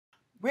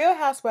Real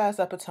Housewives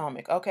of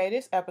Potomac. Okay,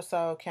 this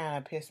episode kind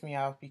of pissed me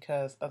off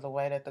because of the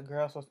way that the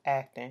girls was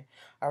acting.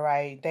 All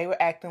right, they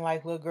were acting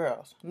like little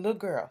girls.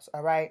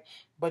 All right,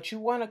 but you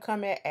want to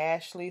come at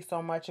Ashley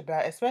so much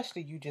about,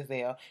 especially you,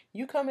 Giselle.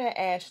 You come at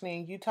Ashley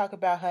and you talk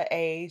about her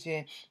age,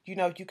 and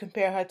you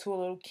compare her to a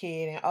little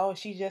kid, and oh,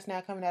 she's just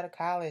not coming out of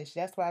college.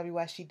 That's probably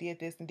why she did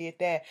this and did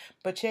that.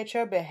 But yet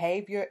your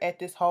behavior at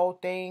this whole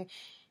thing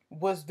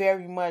was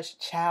very much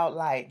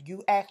childlike.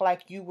 You act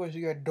like you was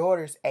your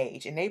daughter's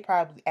age, and they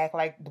probably act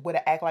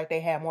like they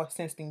had more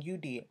sense than you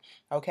did.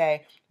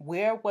 Okay,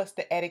 where was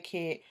the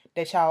etiquette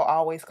that y'all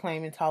always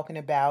claiming talking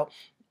about?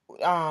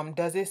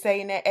 Does it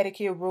say in that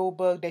etiquette rule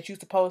book that you're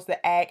supposed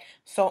to act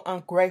so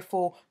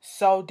ungrateful,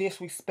 so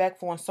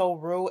disrespectful, and so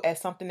rude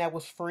as something that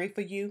was free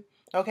for you?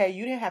 Okay,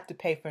 you didn't have to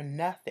pay for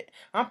nothing.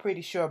 I'm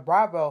pretty sure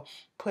Bravo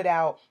put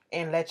out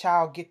and let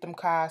y'all get them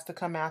cars to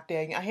come out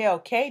there. Hell,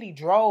 Katie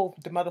drove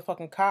the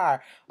motherfucking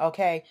car,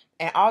 okay?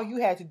 And all you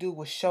had to do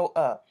was show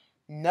up.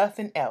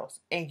 Nothing else.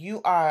 And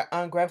you are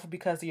ungrateful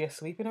because of your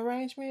sleeping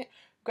arrangement?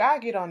 I'll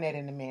get on that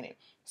in a minute.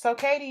 So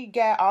Katie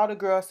got all the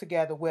girls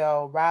together.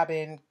 Well,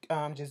 Robin,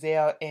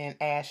 Giselle, and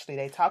Ashley.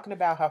 They talking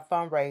about her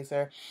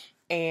fundraiser,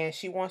 and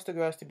she wants the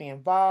girls to be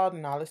involved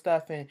and all this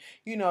stuff, and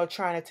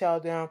trying to tell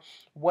them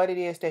what it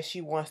is that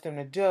she wants them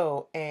to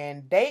do.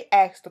 And they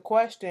asked the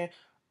question,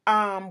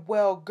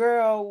 well,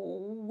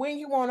 girl, when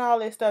you want all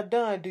this stuff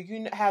done, do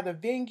you have the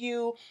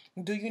venue?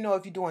 Do you know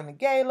if you're doing the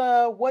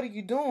gala? What are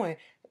you doing?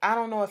 I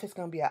don't know if it's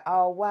gonna be an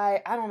all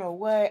white. I don't know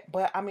what,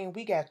 but I mean,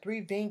 we got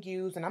 3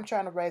 venues, and I'm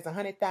trying to raise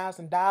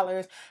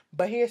 $100,000.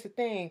 But here's the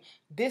thing: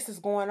 this is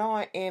going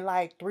on in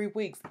like 3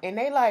 weeks, and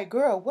they like,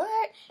 girl,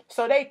 what?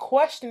 So they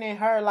questioning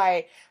her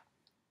like,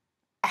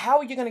 how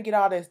are you going to get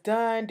all this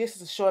done? This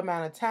is a short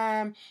amount of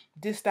time.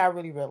 This is not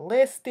really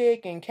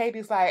realistic. And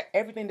Katie's like,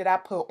 everything that I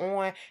put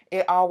on,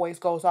 it always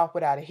goes off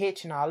without a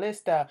hitch and all this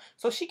stuff.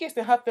 So she gets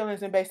in her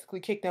feelings and basically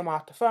kicked them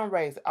off the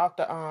fundraiser, off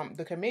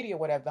the committee or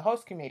whatever, the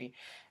host committee.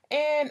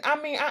 And I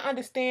mean, I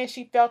understand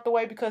she felt the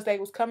way because they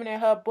was coming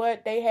at her,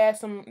 but they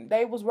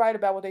was right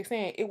about what they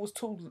saying. It was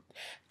too,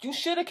 you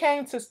should have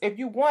came to, if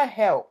you want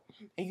help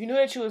and you knew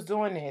that you was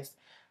doing this,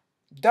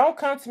 don't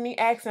come to me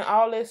asking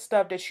all this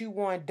stuff that you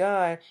want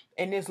done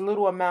in this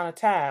little amount of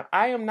time.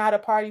 I am not a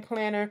party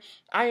planner.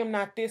 I am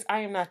not this.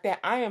 I am not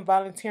that. I am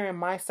volunteering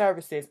my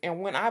services.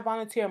 And when I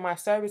volunteer my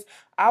service,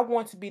 I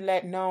want to be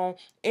let known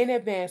in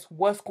advance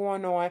what's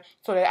going on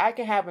so that I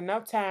can have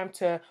enough time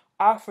to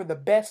offer the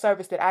best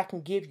service that I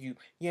can give you.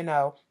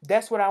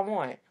 That's what I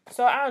want.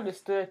 So I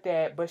understood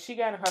that, but she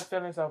got in her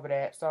feelings over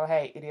that. So,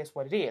 hey, it is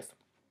what it is.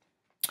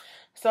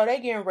 So they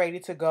getting ready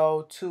to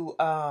go to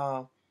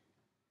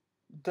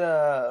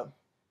the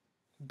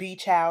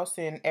beach house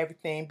and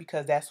everything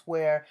because that's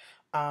where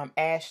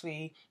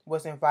Ashley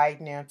was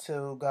inviting them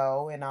to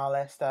go and all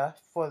that stuff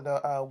for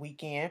the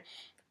weekend.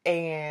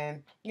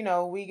 And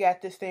we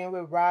got this thing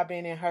with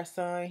Robin and her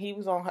son. He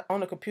was on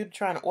the computer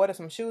trying to order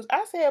some shoes.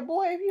 I said,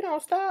 boy, if you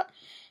don't stop.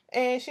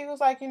 And she was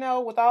like,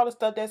 with all the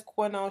stuff that's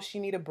going on, she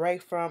need a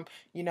break from,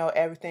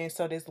 everything.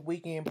 So this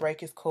weekend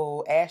break is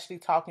cool. Ashley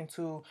talking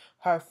to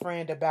her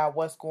friend about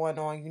what's going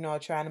on,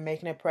 trying to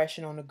make an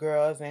impression on the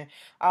girls and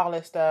all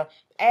that stuff.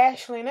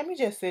 Ashley, let me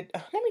just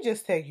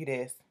tell you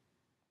this.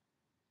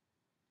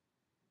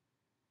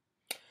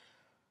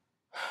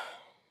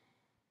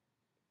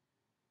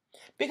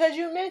 Because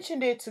you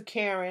mentioned it to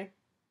Karen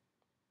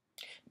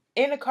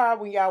in the car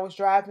when y'all was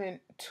driving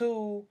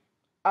to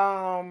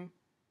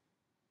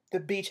the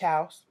beach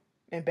house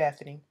in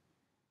Bethany,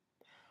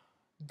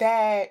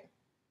 that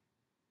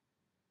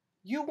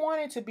you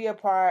wanted to be a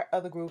part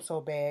of the group so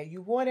bad.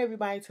 You want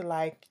everybody to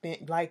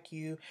like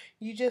you.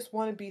 You just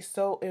want to be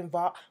so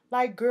involved.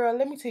 Like, girl,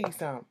 let me tell you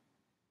something.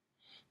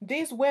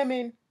 These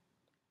women,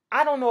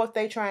 I don't know if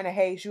they trying to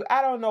hate you.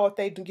 I don't know if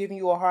they giving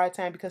you a hard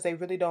time because they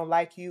really don't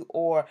like you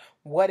or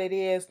what it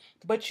is.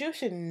 But you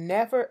should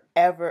never,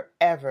 ever,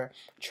 ever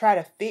try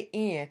to fit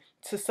in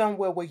to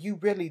somewhere where you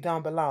really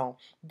don't belong.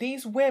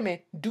 These women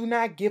do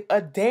not give a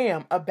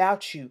damn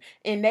about you.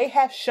 And they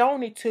have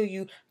shown it to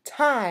you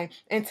time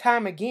and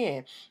time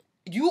again.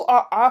 You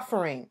are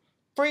offering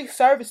free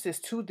services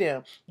to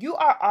them. You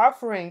are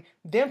offering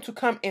them to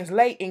come and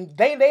lay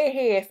their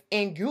heads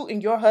in you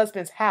and your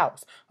husband's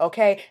house,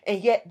 okay?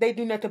 And yet they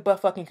do nothing but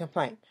fucking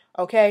complain,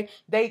 okay?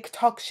 They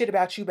talk shit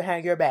about you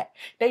behind your back.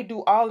 They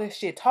do all this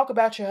shit, talk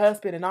about your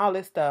husband and all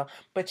this stuff,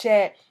 but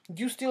yet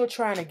you still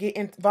trying to get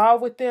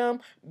involved with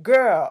them.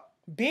 Girl,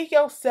 be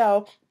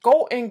yourself.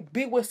 Go and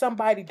be with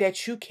somebody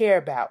that you care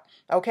about,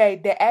 okay?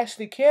 That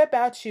actually care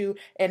about you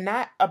and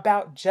not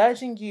about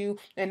judging you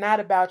and not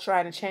about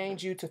trying to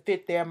change you to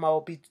fit their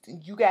mold.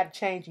 You got to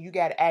change and you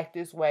got to act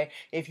this way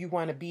if you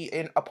want to be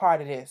in a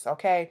part of this,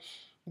 okay?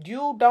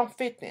 You don't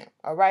fit them,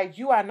 all right?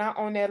 You are not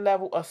on that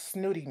level of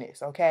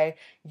snootiness, okay?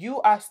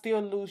 You are still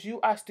loose, you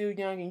are still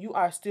young, and you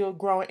are still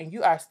growing, and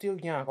you are still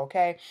young,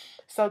 okay?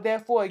 So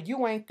therefore,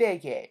 you ain't there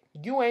yet.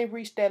 You ain't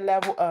reached that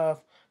level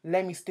of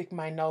let me stick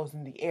my nose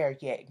in the air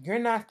yet. You're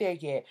not there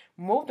yet.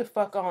 Move the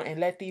fuck on and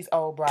let these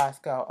old bras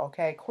go,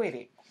 okay? Quit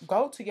it.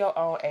 go to your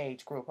own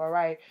age group, all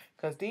right?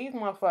 Because these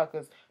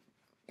motherfuckers,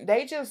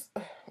 they just,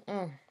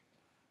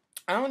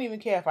 I don't even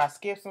care if I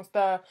skip some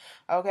stuff.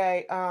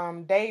 Okay.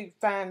 They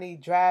finally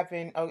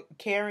driving.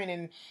 Karen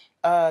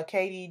and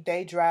Katie.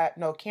 They drive.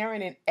 No,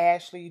 Karen and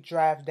Ashley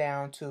drive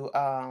down to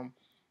um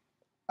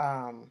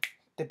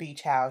the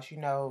beach house. You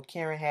know,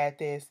 Karen had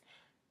this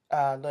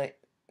like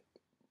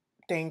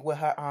thing with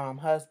her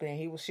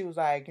husband. She was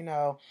like, you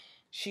know,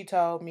 she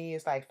told me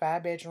it's like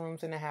 5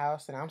 bedrooms in the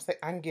house, and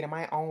I'm getting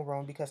my own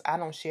room because I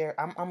don't share.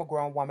 I'm a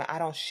grown woman. I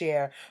don't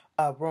share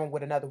a room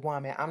with another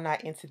woman. I'm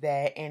not into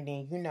that. And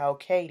then you know,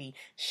 Katie,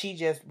 she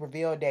just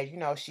revealed that you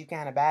know she's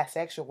kind of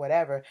bisexual,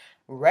 whatever.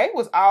 Ray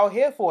was all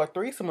here for a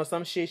threesome or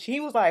some shit. She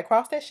was like,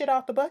 cross that shit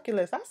off the bucket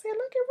list. I said,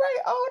 look at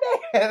Ray, all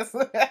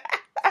that.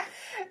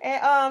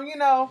 And you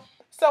know,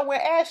 so when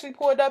Ashley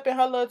pulled up in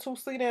her little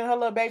 2-seater and her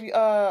little baby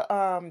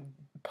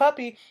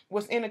puppy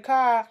was in the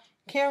car,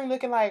 Karen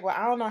looking like, well,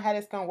 I don't know how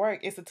this gonna work.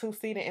 It's a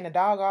 2-seater and a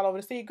dog all over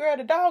the seat. Girl,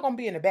 the dog gonna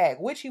be in the back,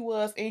 which he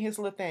was in his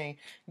little thing.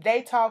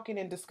 They talking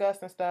and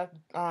discussing stuff.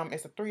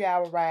 It's a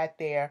 3-hour ride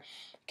there.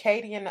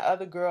 Katie and the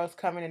other girls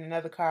coming in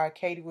another car.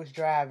 Katie was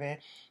driving.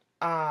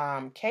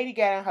 Katie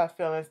got in her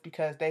feelings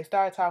because they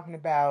started talking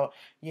about,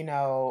 you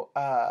know,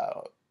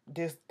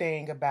 this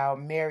thing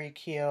about Mary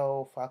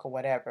kill, fuck or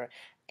whatever.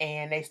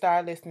 And they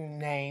started listing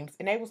names.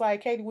 And they was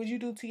like, Katie, would you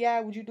do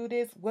T.I.? Would you do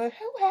this? Well,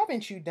 who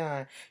haven't you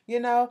done? You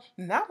know?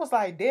 And I was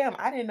like, damn,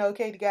 I didn't know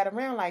Katie got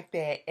around like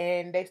that.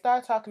 And they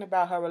started talking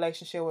about her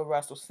relationship with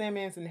Russell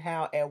Simmons and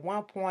how at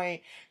one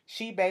point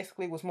she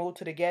basically was moved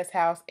to the guest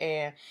house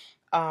and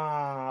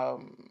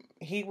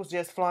he was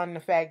just flaunting the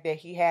fact that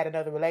he had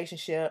another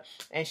relationship,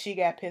 and she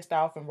got pissed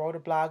off and wrote a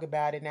blog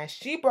about it. Now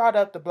she brought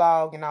up the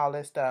blog and all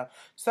this stuff.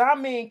 So I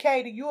mean,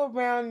 Katie, you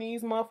around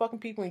these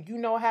motherfucking people and you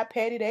know how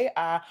petty they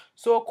are.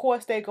 So of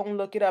course they gonna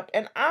look it up.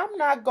 And I'm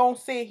not gonna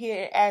sit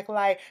here and act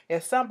like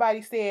if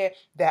somebody said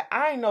that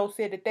I know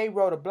said that they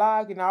wrote a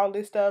blog and all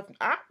this stuff,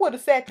 I would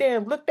have sat there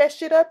and looked that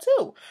shit up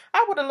too.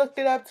 I would have looked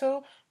it up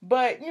too.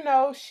 But, you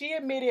know, she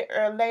admitted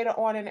later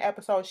on in the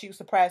episode she was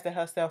surprised at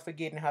herself for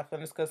getting her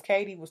feelings because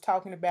Katie was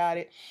talking about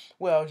it.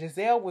 Well,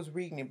 Giselle was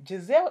reading it.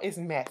 Giselle is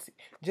messy.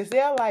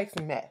 Giselle likes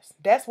mess.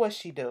 That's what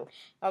she do.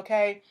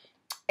 Okay?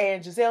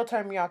 And Giselle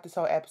turned me off this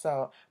whole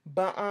episode.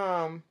 But,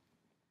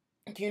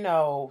 you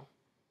know,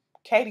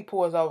 Katie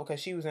pulls over because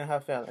she was in her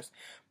feelings.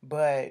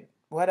 But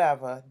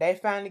whatever. They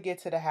finally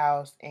get to the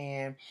house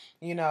and,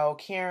 you know,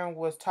 Karen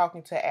was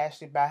talking to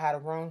Ashley about how the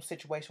room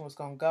situation was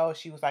going to go.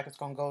 She was like, it's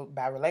going to go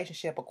by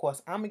relationship. Of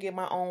course, I'm going to get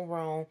my own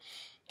room.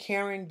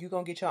 Karen, you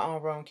going to get your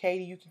own room.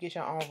 Katie, you can get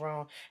your own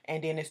room.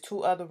 And then there's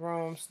 2 other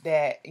rooms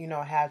that, you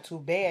know, have 2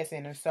 beds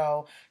in them.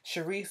 So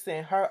Sharice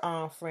and her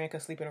friend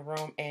can sleep in a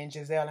room, and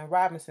Giselle and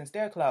Robinson,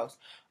 they're close.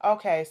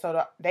 Okay,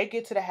 so they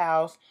get to the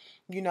house.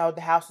 You know,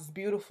 the house is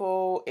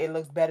beautiful. It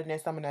looks better than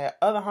some of the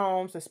other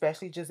homes,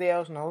 especially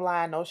Giselle's. No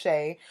lie, no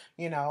shade,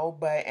 you know.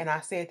 And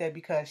I said that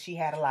because she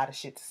had a lot of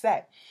shit to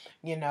say,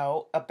 you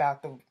know,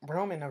 about the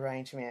rooming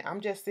arrangement. I'm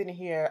just sitting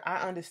here.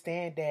 I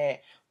understand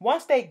that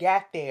once they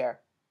got there,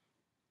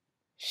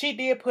 she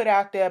did put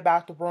out there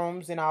about the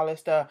rooms and all that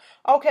stuff.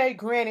 Okay,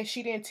 granted,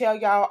 she didn't tell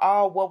y'all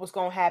all what was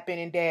going to happen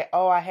and that,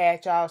 oh, I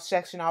had y'all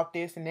section off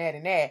this and that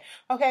and that.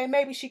 Okay,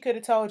 maybe she could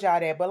have told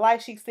y'all that. But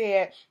like she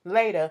said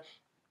later,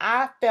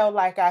 I felt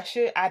like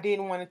I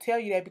didn't want to tell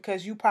you that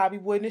because you probably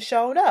wouldn't have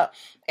showed up.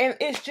 And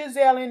it's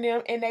Giselle and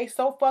them, and they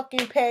so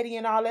fucking petty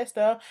and all that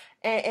stuff.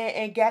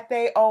 And got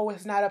they, oh,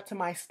 it's not up to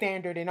my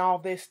standard and all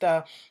this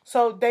stuff.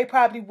 So they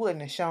probably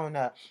wouldn't have shown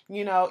up.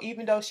 You know,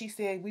 even though she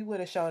said we would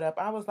have showed up.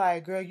 I was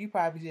like, girl, you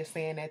probably just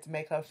saying that to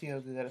make her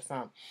feel good or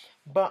something.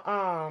 But,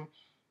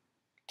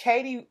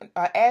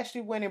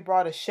 Ashley went and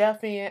brought a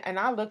chef in, and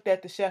I looked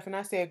at the chef and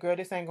I said, girl,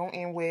 this ain't gonna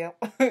end well.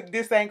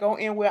 This ain't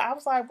gonna end well. I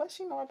was like, what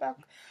she know about?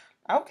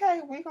 Okay,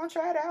 we gonna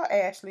try it out,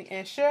 Ashley.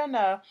 And sure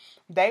enough,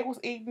 they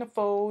was eating the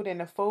food, and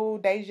the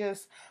food, they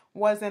just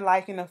wasn't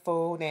liking the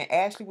food. And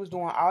Ashley was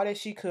doing all that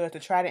she could to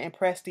try to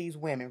impress these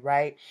women,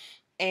 right?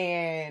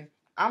 And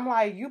I'm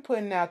like, you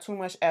putting out too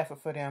much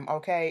effort for them,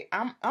 okay?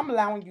 I'm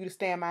allowing you to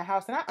stay in my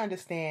house, and I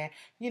understand,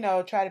 you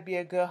know, try to be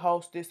a good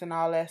hostess and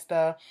all that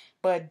stuff,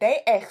 but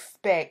they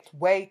expect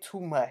way too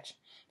much.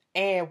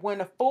 And when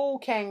the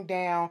food came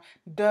down,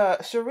 the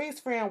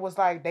Sharice friend was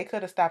like, they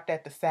could have stopped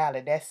at the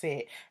salad. That's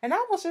it. And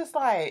I was just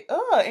like,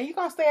 ugh, and you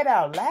gonna say it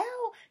out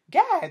loud?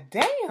 God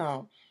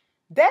damn.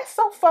 That's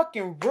so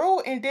fucking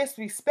rude and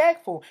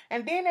disrespectful.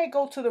 And then they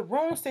go to the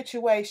room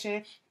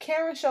situation.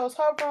 Karen shows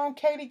her room.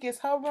 Katie gets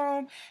her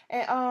room.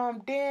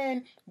 And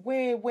then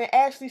when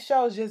Ashley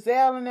shows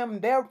Giselle and them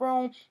their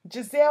room,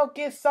 Giselle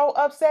gets so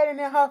upset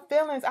and in her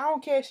feelings. I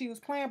don't care if she was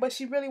playing, but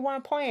she really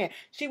wasn't playing.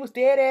 She was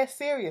dead ass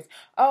serious.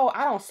 Oh,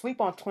 I don't sleep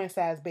on twin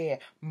size bed.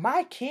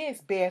 My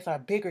kids' beds are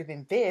bigger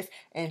than this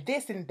and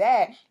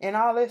that and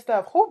all this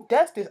stuff. Who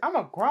does this? I'm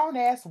a grown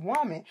ass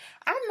woman.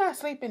 I'm not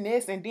sleeping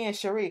this. And then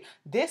Cherie,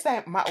 this ain't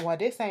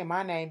this ain't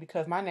my name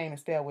because my name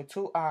is spelled with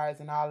 2 R's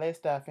and all that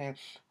stuff. And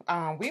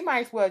we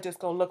might as well just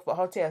go look for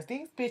hotels.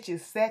 These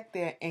bitches sat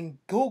there and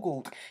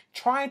Googled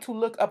trying to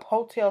look up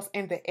hotels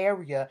in the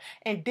area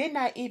and did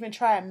not even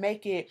try and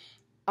make it.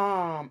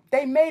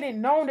 They made it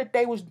known that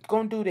they was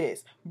gonna do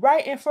this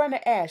right in front of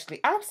Ashley.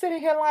 I'm sitting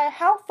here like,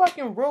 how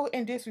fucking rude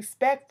and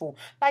disrespectful.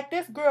 Like,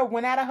 this girl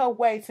went out of her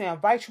way to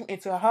invite you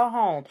into her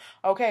home.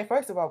 Okay,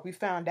 first of all, we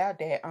found out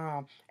that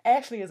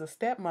Ashley is a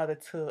stepmother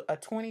to a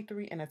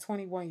 23 and a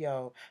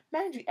 21-year-old.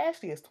 Mind you,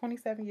 Ashley is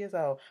 27 years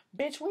old.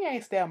 Bitch, we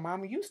ain't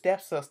stepmama, you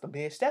stepsister,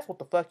 bitch. That's what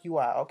the fuck you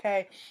are,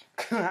 okay?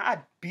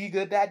 I'd be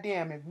good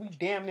goddamn if we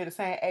damn near the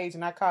same age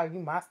and I call you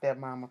my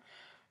stepmama.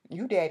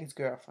 You daddy's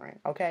girlfriend,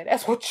 okay?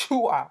 That's what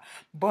you are.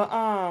 But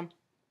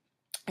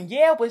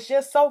yeah, it was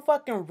just so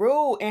fucking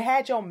rude and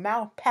had your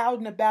mouth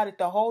pouting about it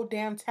the whole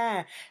damn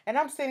time. And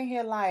I'm sitting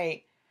here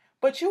like,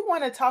 but you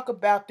want to talk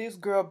about this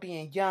girl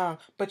being young,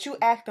 but you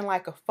acting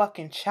like a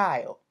fucking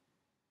child.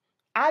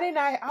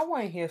 I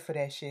wasn't here for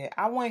that shit.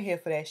 I wasn't here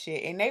for that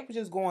shit. And they were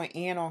just going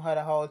in on her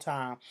the whole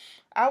time.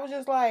 I was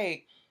just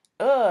like,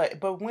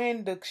 but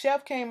when the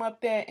chef came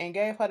up there and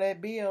gave her that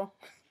bill,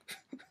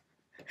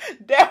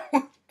 that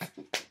was,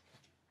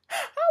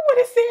 I would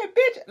have said,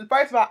 bitch.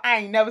 First of all, I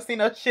ain't never seen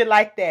no shit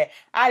like that.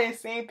 I didn't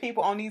see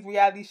people on these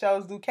reality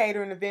shows do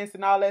catering events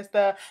and all that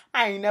stuff.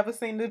 I ain't never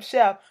seen the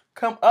chef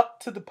come up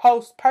to the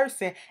post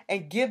person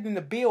and give them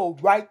the bill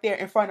right there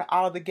in front of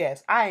all the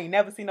guests. I ain't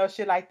never seen no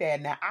shit like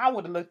that. Now, I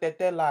would have looked at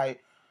that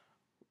like,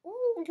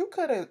 ooh, you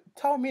could have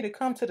told me to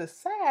come to the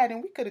side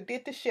and we could have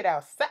did this shit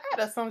outside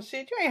or some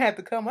shit. You ain't have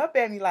to come up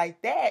at me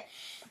like that.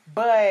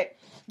 But,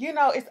 you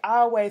know, it's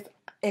always,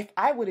 if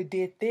I would have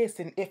did this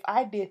and if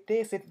I did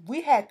this, if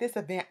we had this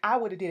event, I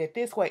would have did it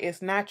this way.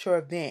 It's not your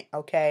event,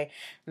 okay?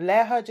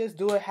 Let her just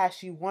do it how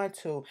she want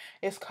to.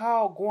 It's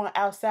called going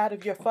outside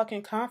of your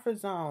fucking comfort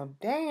zone.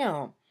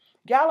 Damn.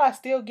 Y'all are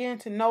still getting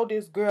to know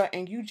this girl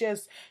and you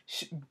just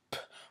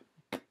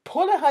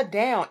pulling her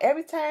down.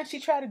 Every time she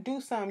try to do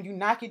something, you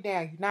knock it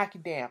down. You knock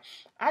it down.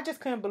 I just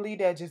couldn't believe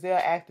that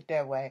Giselle acted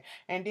that way.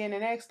 And then the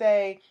next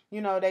day, you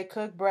know, they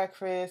cooked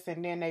breakfast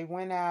and then they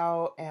went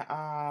out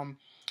and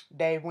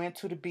they went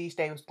to the beach.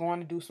 They was going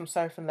to do some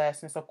surfing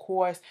lessons. Of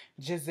course,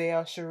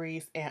 Giselle,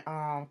 Sharice,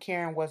 and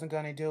Karen wasn't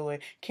going to do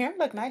it. Karen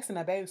looked nice in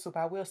her baby suit,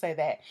 I will say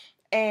that.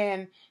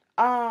 And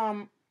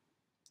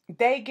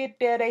they get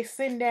there, they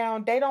sitting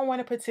down, they don't want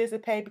to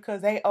participate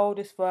because they old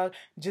as fuck.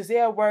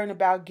 Giselle worrying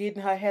about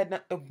getting her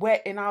head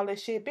wet and all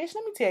this shit. Bitch,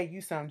 let me tell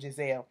you something,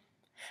 Giselle.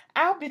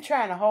 I've been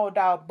trying to hold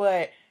out,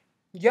 but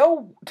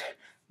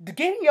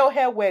getting your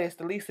hair wet is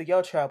the least of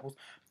your troubles.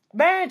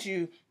 Mind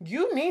you,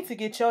 you need to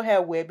get your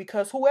hair wet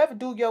because whoever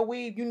do your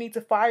weave, you need to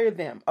fire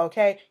them,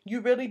 okay?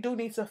 You really do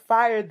need to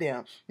fire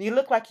them. You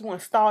look like you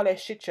install that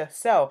shit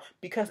yourself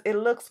because it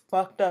looks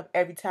fucked up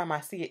every time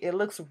I see it. It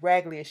looks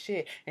raggedy as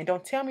shit. And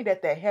don't tell me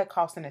that hair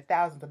costing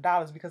thousands of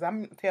dollars because I'm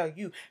going to tell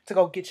you to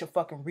go get your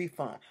fucking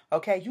refund,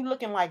 okay? You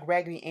looking like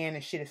Raggedy Ann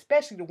and shit,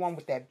 especially the one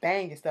with that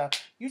bang and stuff.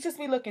 You just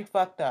be looking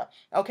fucked up,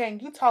 okay?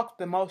 And you talk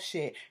the most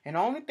shit. And the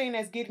only thing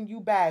that's getting you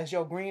by is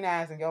your green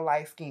eyes and your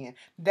light skin.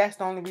 That's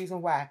the only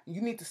reason why. You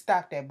need to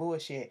stop that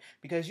bullshit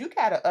because you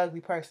got an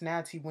ugly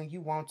personality when you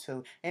want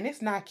to, and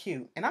it's not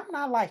cute. And I'm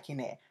not liking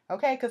that,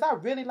 okay? Because I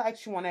really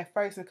liked you on that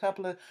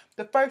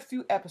the first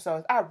few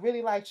episodes. I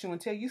really liked you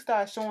until you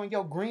start showing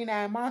your green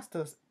eye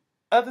monsters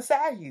other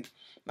side of you,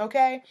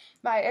 okay?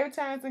 Like every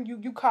time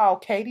you call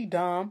Katie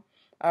dumb.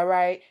 All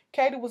right.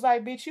 Katie was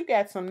like, bitch, you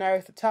got some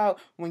nerve to talk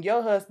when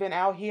your husband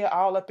out here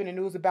all up in the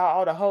news about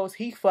all the hoes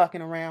he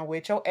fucking around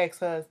with, your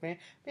ex-husband,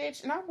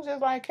 bitch. And I was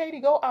just like, Katie,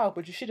 go off.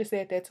 But you should have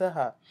said that to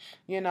her,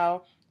 you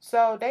know.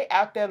 So they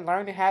out there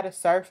learning how to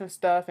surf and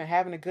stuff and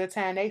having a good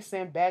time. They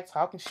sent back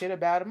talking shit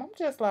about him. I'm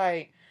just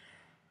like,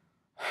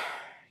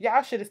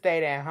 y'all should have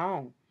stayed at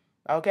home,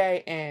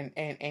 okay,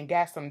 and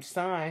got some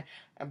sun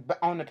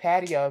on the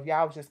patio if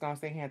y'all was just gonna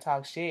sit here and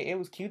talk shit. It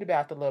was cute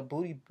about the little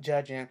booty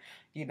judging,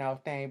 you know,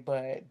 thing,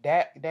 but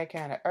that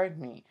kind of irked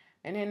me.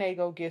 And then they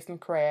go get some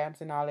crabs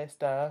and all that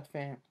stuff.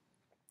 And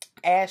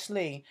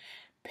Ashley,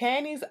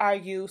 panties are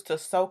used to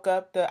soak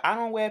up I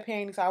don't wear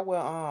panties, I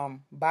wear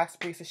box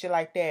briefs and shit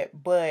like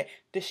that, but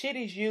the shit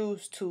is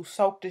used to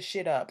soak the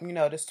shit up, you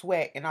know, the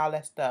sweat and all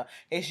that stuff.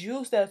 It's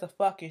used as a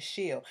fucking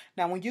shield.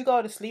 Now when you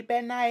go to sleep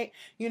at night,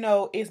 you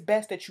know, it's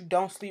best that you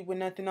don't sleep with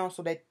nothing on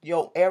so that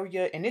your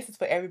area, and this is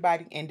for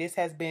everybody, and this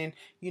has been,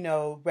 you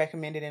know,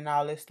 recommended and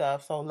all this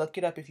stuff, so look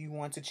it up if you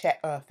want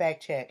to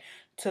fact check,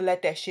 to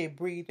let that shit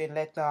breathe and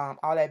let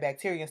all that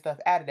bacteria and stuff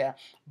out of there.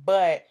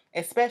 But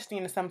especially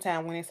in the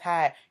summertime when it's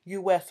hot,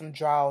 you wear some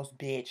drawers,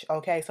 bitch,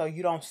 okay? So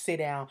you don't sit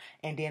down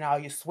and then all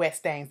your sweat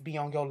stains be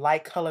on your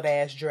light colored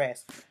ass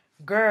dress.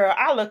 Girl,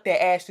 I looked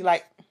at Ashley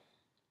like,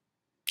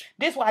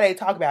 this why they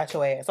talk about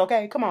your ass,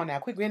 okay? Come on now,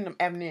 quit getting them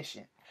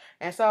ammunition.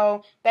 And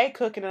so they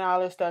cooking and all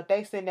this stuff.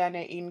 They sitting down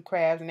there eating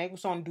crabs and they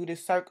was going to do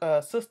this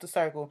sister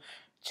circle.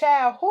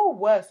 Child, who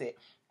was it?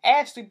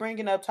 Ashley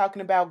bringing up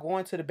talking about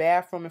going to the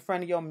bathroom in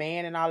front of your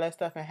man and all that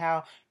stuff, and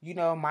how, you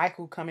know,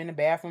 Michael come in the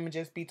bathroom and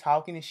just be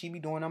talking, and she be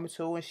doing number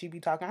two and she be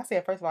talking. I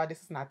said, first of all,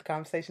 this is not the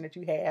conversation that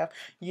you have,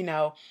 you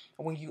know,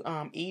 when you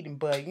eating.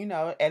 But, you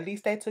know, at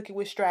least they took it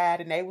with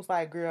stride, and they was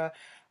like, girl,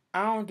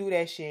 I don't do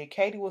that shit.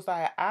 Katie was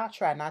like, I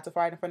try not to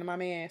fight in front of my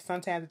man.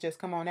 Sometimes it just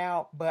come on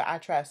out, but I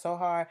try so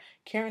hard.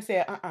 Karen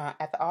said,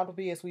 after all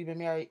the years we've been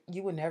married,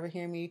 you would never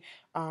hear me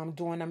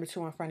doing number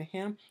two in front of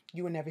him.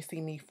 You would never see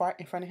me fart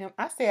in front of him.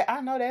 I said,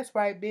 I know that's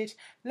right, bitch.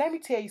 Let me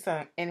tell you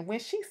something. And when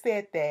she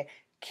said that,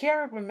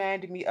 Karen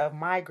reminded me of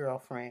my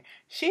girlfriend.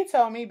 She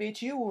told me,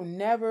 bitch, you will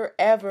never,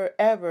 ever,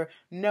 ever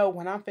know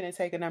when I'm finna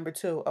take a number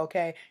two,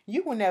 okay?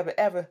 You will never,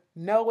 ever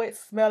know it,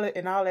 smell it,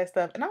 and all that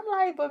stuff. And I'm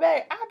like, but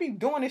babe, I be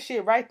doing this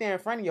shit right there in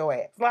front of your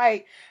ass.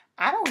 Like,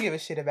 I don't give a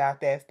shit about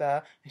that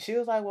stuff. And she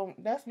was like, well,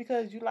 that's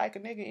because you like a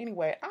nigga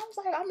anyway. I was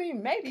like, I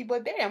mean, maybe,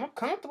 but damn, I'm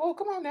comfortable.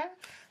 Come on now.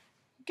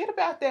 Get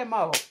about that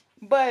mode.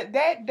 But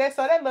that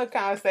little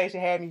conversation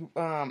had me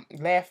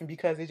laughing,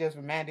 because it just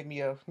reminded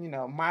me of, you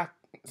know, my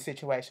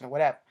situation or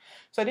whatever.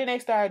 So then they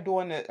started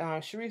doing the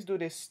Sharice do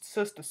this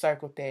sister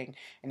circle thing,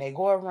 and they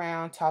go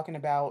around talking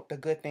about the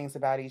good things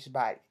about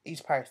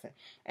each person.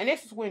 And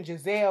this is when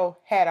Giselle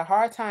had a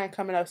hard time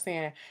coming up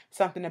saying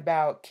something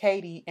about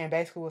Katie, and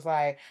basically was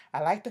like, I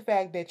like the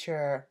fact that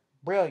you're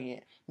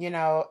brilliant. You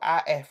know,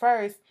 at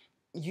first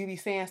you be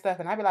saying stuff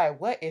and I be like,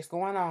 what is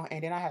going on?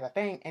 And then I have to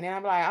think, and then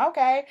I'm like,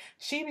 okay,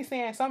 she be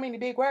saying so many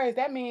big words,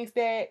 that means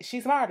that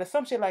she's smart or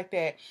some shit like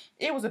that.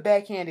 It was a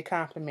backhanded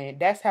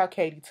compliment. That's how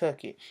Katie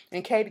took it.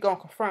 And Katie gonna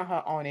confront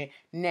her on it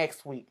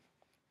next week.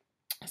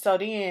 So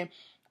then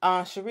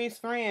Sharice's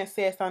friend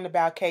said something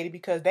about Katie,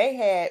 because they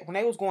had, when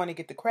they was going to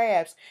get the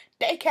crabs,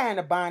 they kind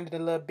of bonded a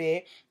little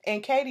bit.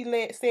 And Katie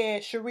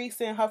said Sharice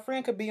and her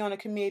friend could be on the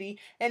committee,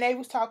 and they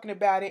was talking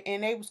about it,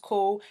 and they was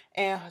cool.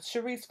 And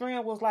Sharice's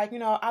friend was like, you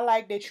know, I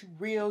like that you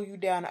real, you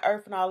down to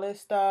earth and all this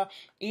stuff.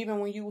 Even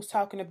when you was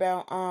talking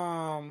about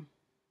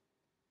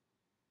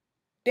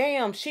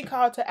damn, she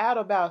called her out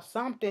about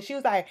something. She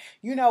was like,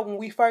 you know, when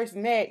we first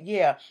met,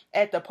 yeah,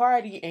 at the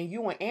party, and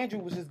you and Andrew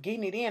was just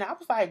getting it in. I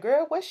was like,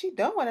 girl, what's she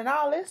doing and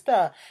all this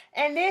stuff?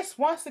 And this,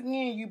 once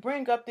again, you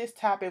bring up this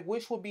topic,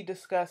 which will be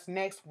discussed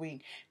next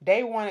week.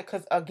 They wanted,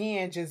 because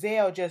again,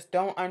 Giselle just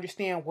don't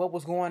understand what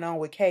was going on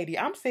with Katie.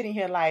 I'm sitting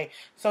here like,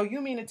 so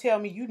you mean to tell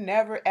me you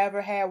never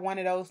ever had one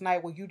of those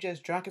nights where you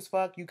just drunk as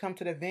fuck, you come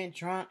to the event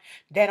drunk?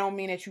 That don't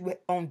mean that you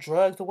on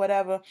drugs or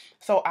whatever.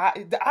 So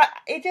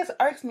it just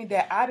irks me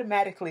that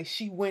automatically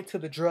she went to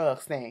the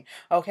drugs thing.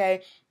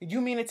 Okay, you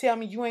mean to tell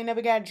me you ain't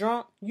never got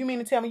drunk? You mean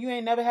to tell me you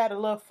ain't never had a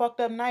little fucked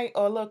up night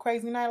or a little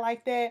crazy night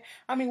like that?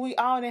 I mean, we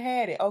all done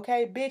had it.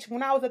 Okay, bitch,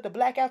 when I was at the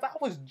Black House, I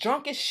was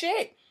drunk as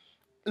shit.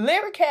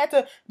 Lyric had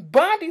to,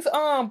 Bondi's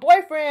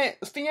boyfriend,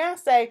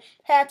 fiance,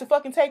 had to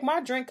fucking take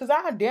my drink because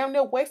I damn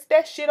near wasted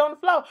that shit on the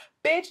floor.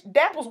 Bitch,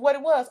 that was what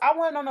it was. I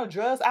wasn't on no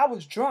drugs. I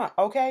was drunk,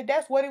 okay?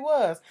 That's what it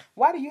was.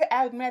 Why do you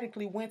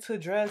automatically went to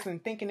drugs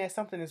and thinking that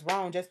something is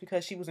wrong just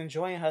because she was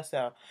enjoying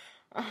herself?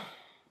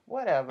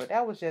 Whatever.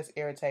 That was just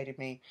irritated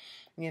me,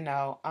 you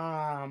know.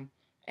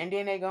 And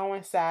then they go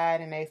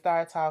inside and they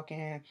start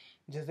talking.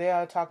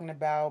 Giselle talking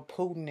about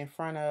Putin in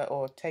front of,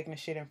 or taking the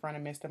shit in front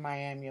of Mr.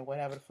 Miami or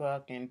whatever the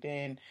fuck. And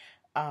then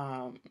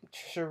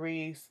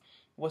Sharice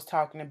was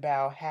talking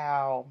about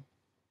how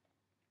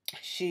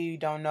she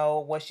don't know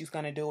what she's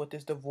gonna do with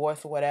this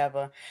divorce or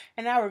whatever.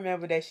 And I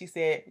remember that she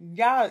said,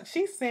 y'all,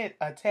 she sent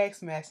a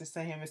text message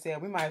to him and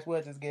said, we might as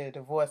well just get a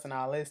divorce and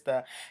all this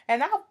stuff.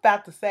 And I'm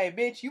about to say,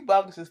 bitch, you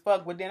bogus as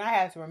fuck. But then I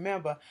had to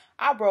remember,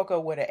 I broke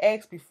up with an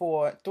ex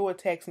before through a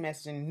text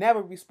message and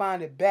never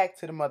responded back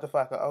to the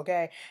motherfucker,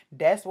 okay?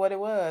 That's what it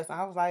was.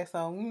 I was like,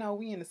 so, you know,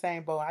 we in the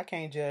same boat. I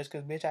can't judge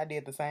because, bitch, I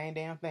did the same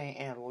damn thing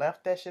and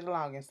left that shit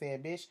alone and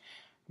said, bitch,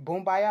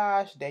 boom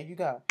bayage, there you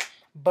go.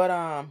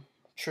 But,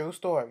 true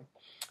story.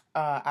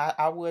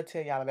 I would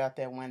tell y'all about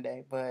that one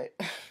day, but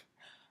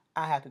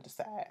I have to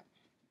decide.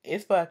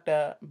 It's fucked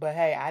up, but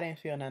hey, I didn't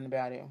feel nothing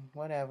about it.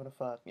 Whatever the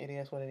fuck. It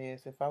is what it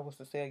is. If I was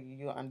to tell you,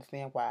 you'll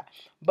understand why.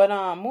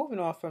 But moving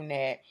on from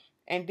that,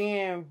 and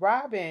then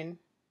Robin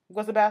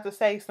was about to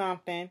say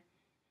something,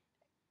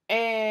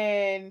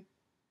 and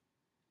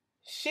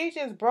she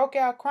just broke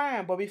out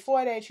crying. But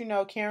before that, you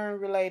know, Karen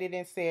related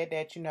and said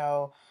that, you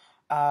know,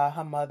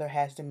 her mother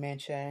has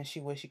dementia and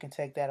she wish she can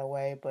take that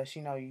away, but she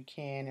know you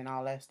can and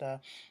all that stuff.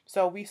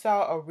 So we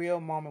saw a real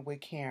moment with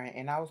Karen,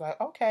 and I was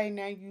like, okay,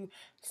 now you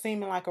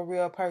seeming like a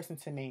real person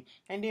to me.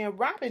 And then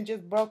Robin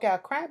just broke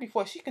out crying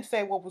before she could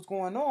say what was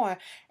going on.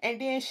 And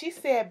then she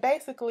said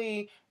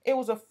basically it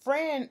was a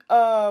friend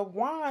of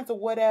Juan's or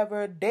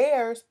whatever,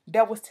 theirs,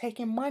 that was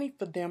taking money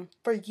for them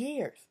for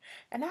years.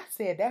 And I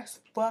said, that's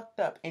fucked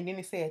up. And then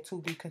it said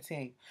to be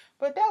continued.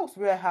 But that was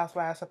Real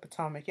Housewives of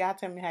Potomac. Y'all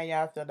tell me how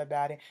y'all feel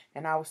about it.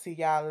 And I will see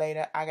y'all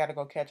later. I got to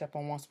go catch up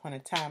on Once Upon a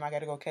Time. I got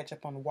to go catch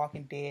up on The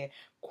Walking Dead.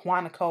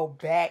 Quantico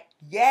back.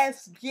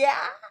 Yes.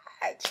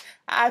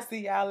 I'll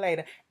see y'all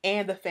later.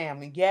 And The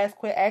Family. Yes,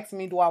 quit asking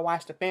me, do I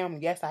watch The Family?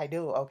 Yes, I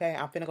do. Okay,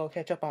 I'm finna go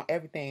catch up on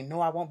everything. No,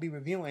 I won't be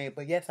reviewing it,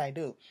 but yes, I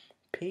do.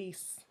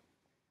 Peace.